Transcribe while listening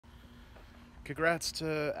congrats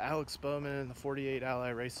to Alex Bowman and the 48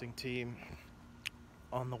 Ally Racing team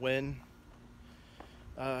on the win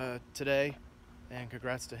today, and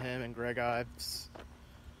congrats to him and Greg Ives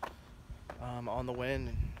on the win,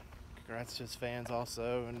 and congrats to his fans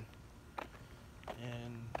also, and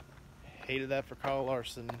hated that for Kyle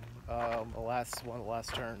Larson. One of the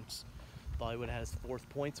last turns, thought he would have had his 4th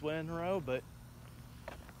points win in a row, but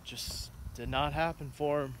just did not happen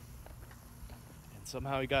for him, and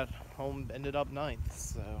somehow he got home, ended up 9th.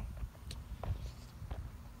 So,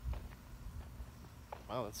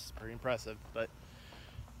 well, that's pretty impressive. But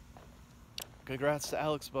congrats to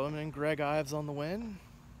Alex Bowman and Greg Ives on the win,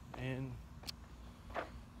 and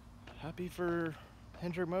happy for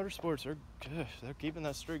Hendrick Motorsports. They're keeping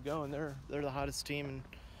that streak going. They're the hottest team in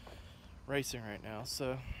racing right now.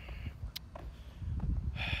 So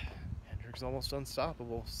Hendrick's almost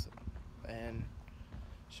unstoppable, and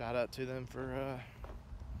shout out to them for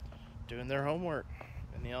doing their homework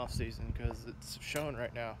in the off season, because it's showing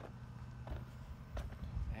right now.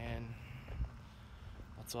 And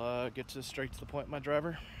let's get straight to the point, my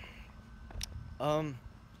driver.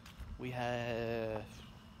 We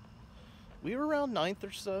were around 9th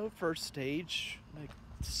or so first stage. Like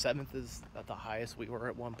 7th is at the highest we were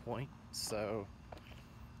at one point. So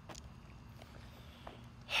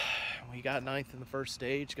we got 9th in the first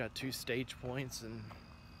stage, got 2 stage points, and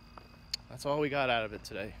that's all we got out of it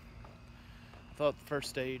today. I thought the first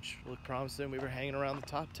stage looked promising. We were hanging around the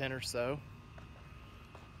top 10 or so.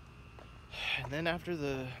 And then after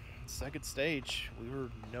the second stage, we were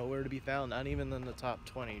nowhere to be found, not even in the top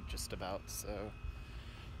 20, just about. So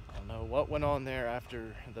I don't know what went on there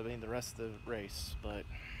after the rest of the race, but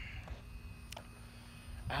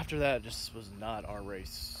after that, just was not our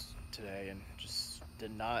race today, and just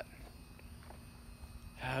did not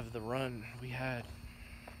have the run we had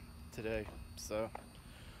today. So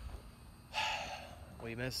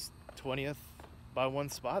we missed 20th by 1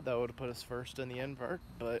 spot. That would have put us first in the invert,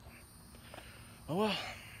 but oh well.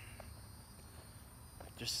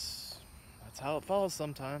 Just, that's how it falls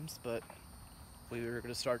sometimes. But we were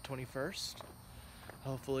going to start 21st.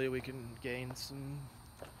 Hopefully we can gain some,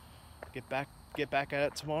 get back at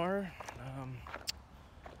it tomorrow.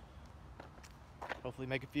 Hopefully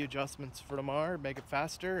make a few adjustments for tomorrow, make it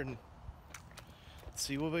faster, and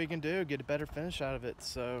see what we can do, get a better finish out of it.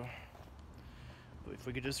 So if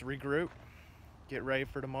we could just regroup, get ready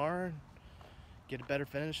for tomorrow, get a better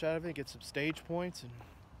finish out of it, get some stage points,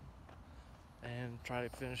 and try to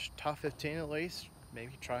finish top 15 at least.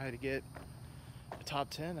 Maybe try to get a top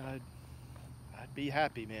 10. I'd be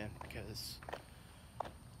happy, man, because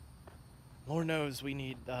Lord knows we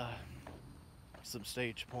need some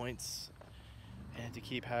stage points and to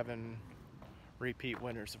keep having repeat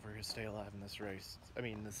winners if we're going to stay alive in this race. I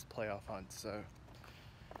mean, this playoff hunt. So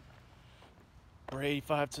we're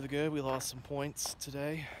 85 to the good. We lost some points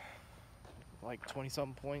today, like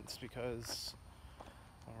 20-something points, because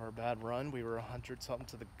of our bad run. We were 100-something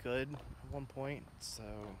to the good at one point. So,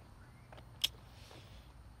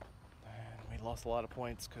 and we lost a lot of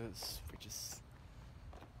points because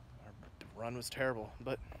our run was terrible.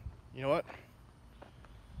 But you know what?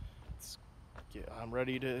 I'm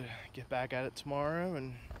ready to get back at it tomorrow,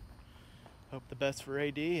 and hope the best for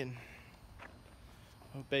AD, and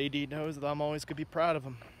hope AD knows that I'm always going to be proud of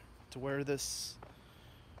him to wear this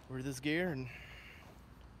gear, and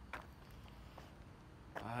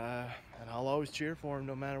I'll always cheer for him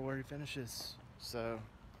no matter where he finishes. So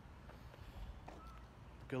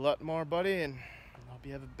good luck tomorrow, buddy, and I hope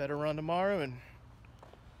you have a better run tomorrow, and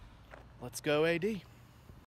let's go AD.